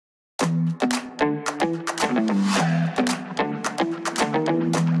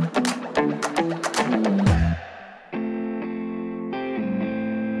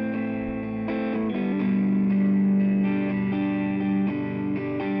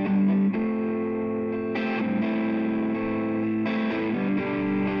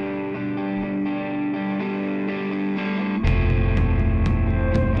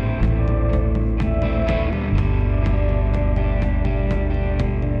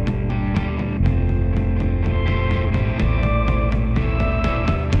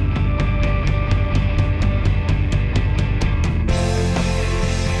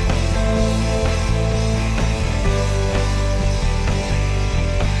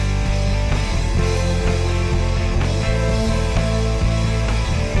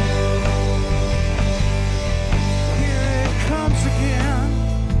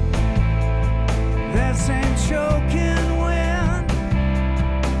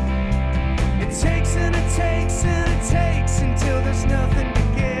takes until there's nothing to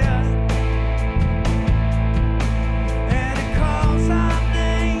give. And it calls our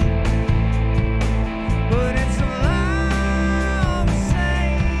name, but it's all the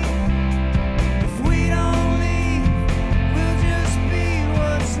same. If we don't leave, we'll just be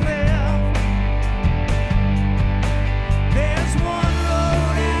what's left. There's one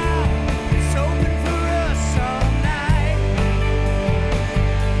road out, it's open for us all night.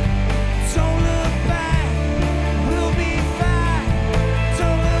 Don't look back, we'll be fine.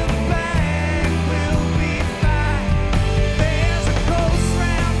 Don't look back, we'll be fine. There's a ghost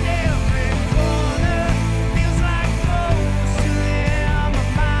round every corner. Feels like most of them are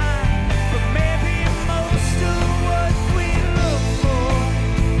mine, but maybe most of what we look for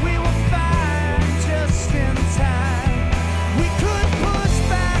we will find just in time. We could push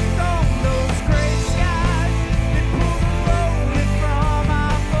back on those gray skies and pull the rolling from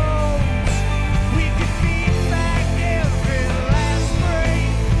our bones. We could beat back every last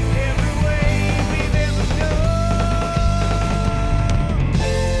break, every way we've ever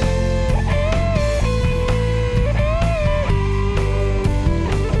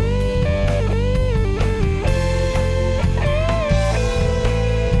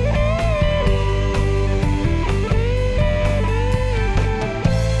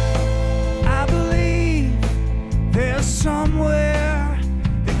I believe there's somewhere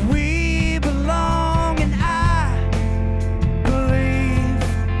that we belong, and I believe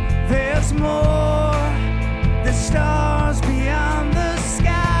there's more than stars beyond the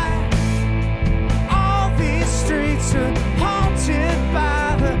sky. All these streets are haunted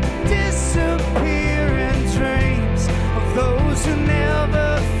by the disappearing dreams of those who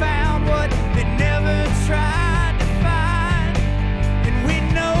never found what they never tried to find. And we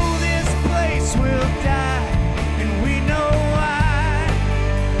know this place will die, and we know why.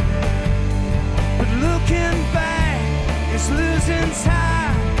 But looking back is losing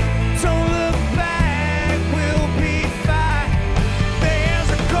time. Don't look back, we'll be fine. There's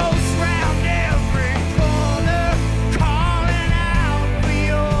a ghost round every corner, calling out for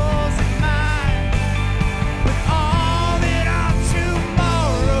yours and mine. But all that our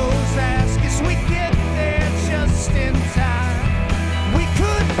tomorrows ask is we get there just in time. We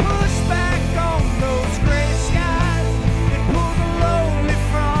could push back on those gray skies and pull the lonely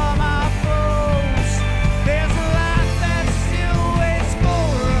from our foes. There's a life that still waits for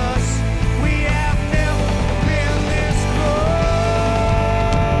us. We have never been this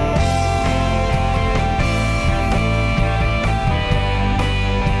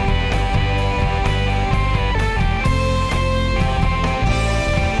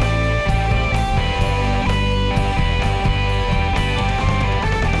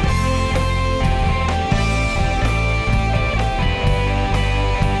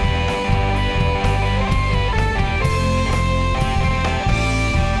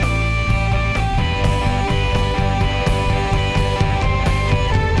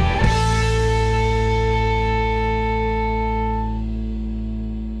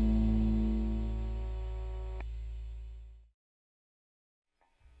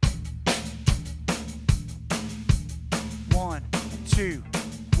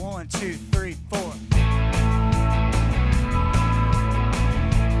One, two, three, four.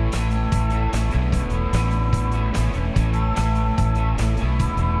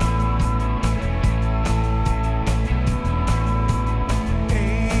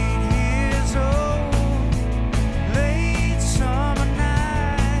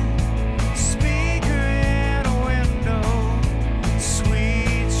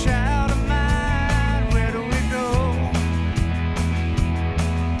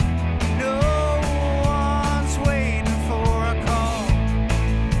 No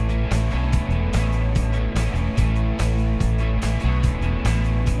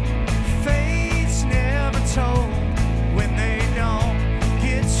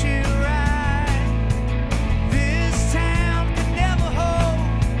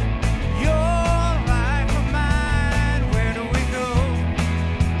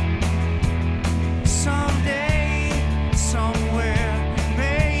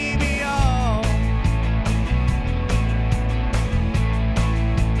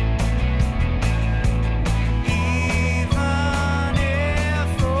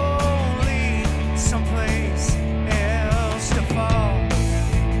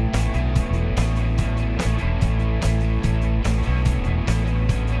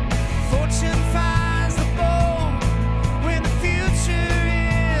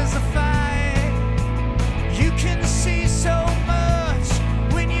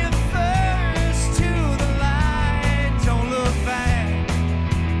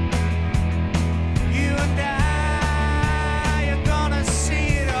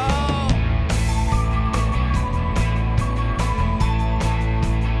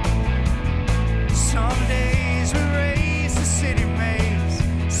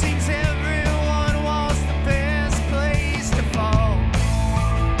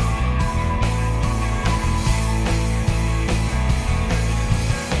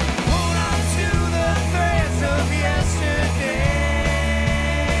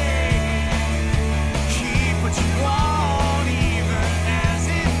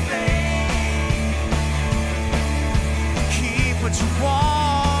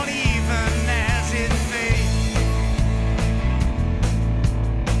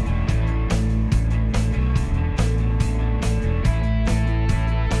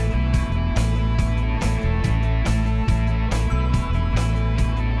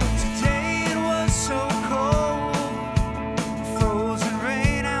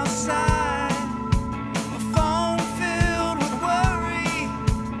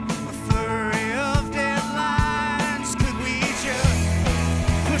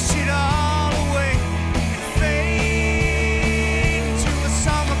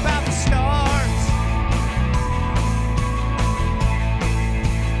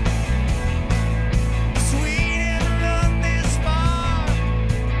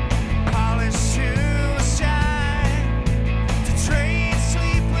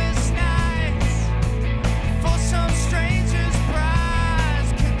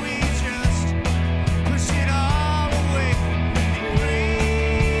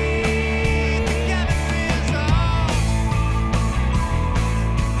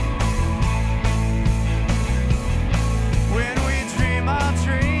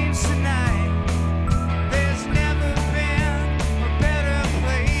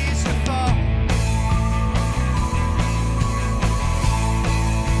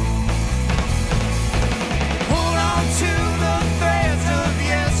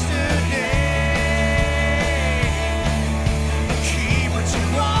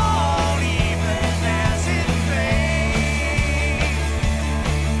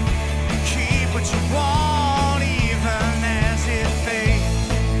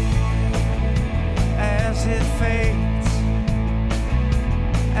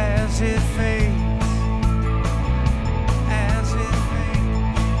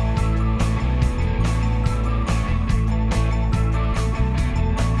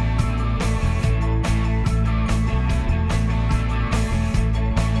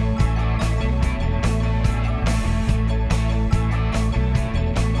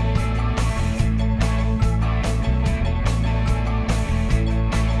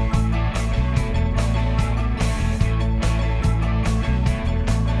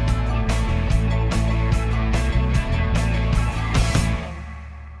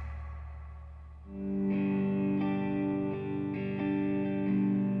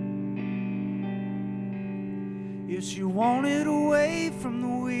if she wanted away from the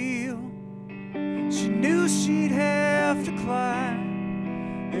wheel. She knew she'd have to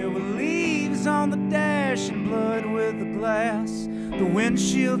climb. There were leaves on the dash and blood with the glass, the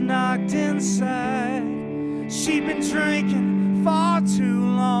windshield knocked inside. She'd been drinking far too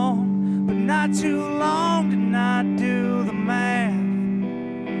long, but not too long to not do the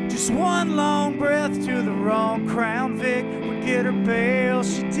math. Just one long breath to the wrong Crown Vic would get her bail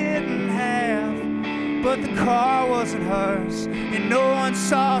she didn't have. But the car wasn't hers, and no one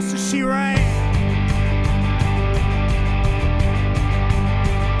saw, so she ran.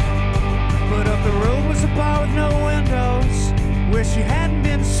 But up the road was a bar with no windows, where she hadn't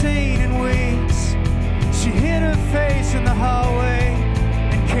been seen in weeks. She hid her face in the hallway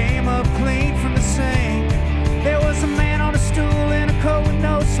and came up clean from the sink. There was a man on a stool in a coat with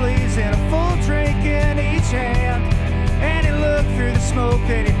no sleeves and a full drink in each hand. And he looked through the smoke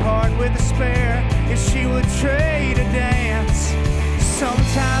that he'd part with a spare if she would trade a dance.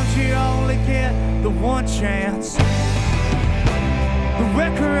 Sometimes you only get the one chance. The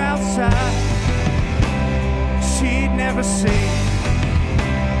wrecker outside, she'd never see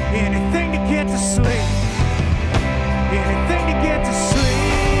anything to get to sleep, anything to get to sleep.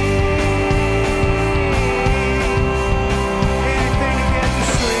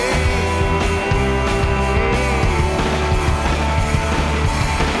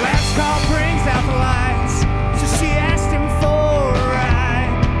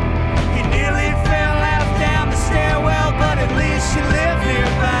 She lived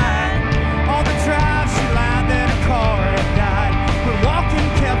nearby. On the drive she lied that her car had died, but walking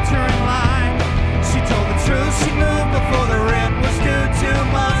kept her in line. She told the truth, she'd moved before the rent was due to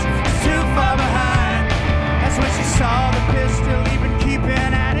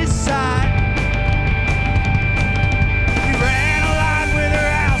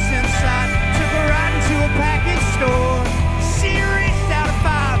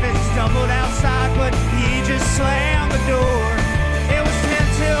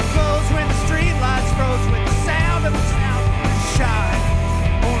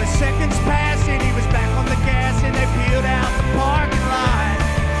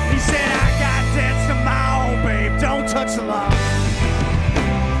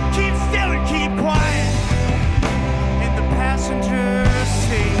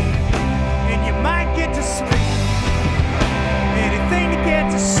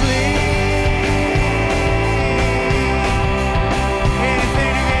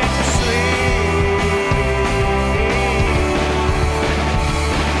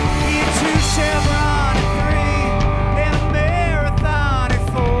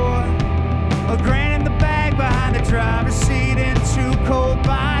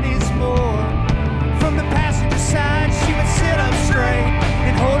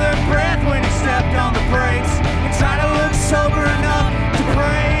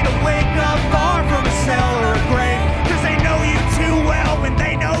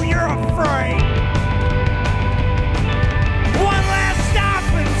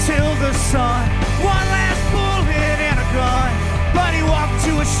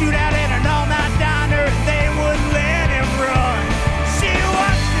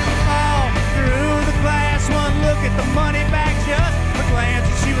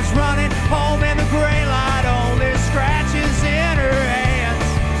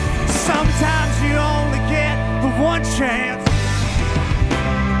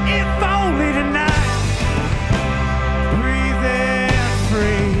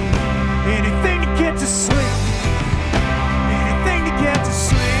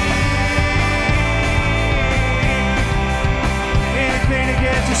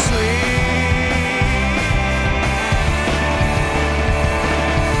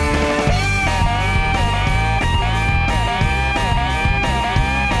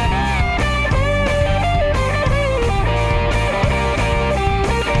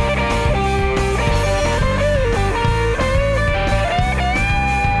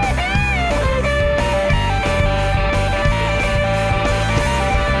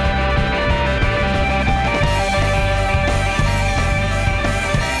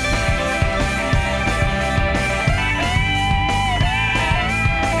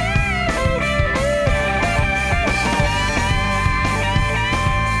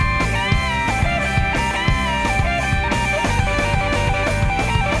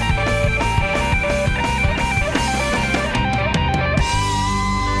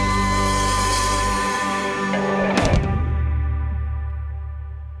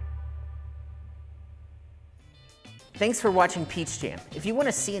Thanks for watching Peach Jam. If you want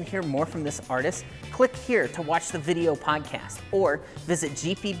to see and hear more from this artist, click here to watch the video podcast or visit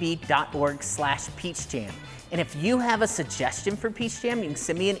gpb.org/peachjam. And if you have a suggestion for Peach Jam, you can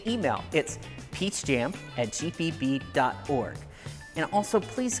send me an email. It's peachjam@gpb.org. And also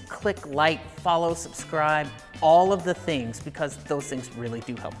please click like, follow, subscribe, all of the things, because those things really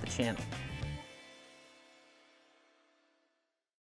do help the channel.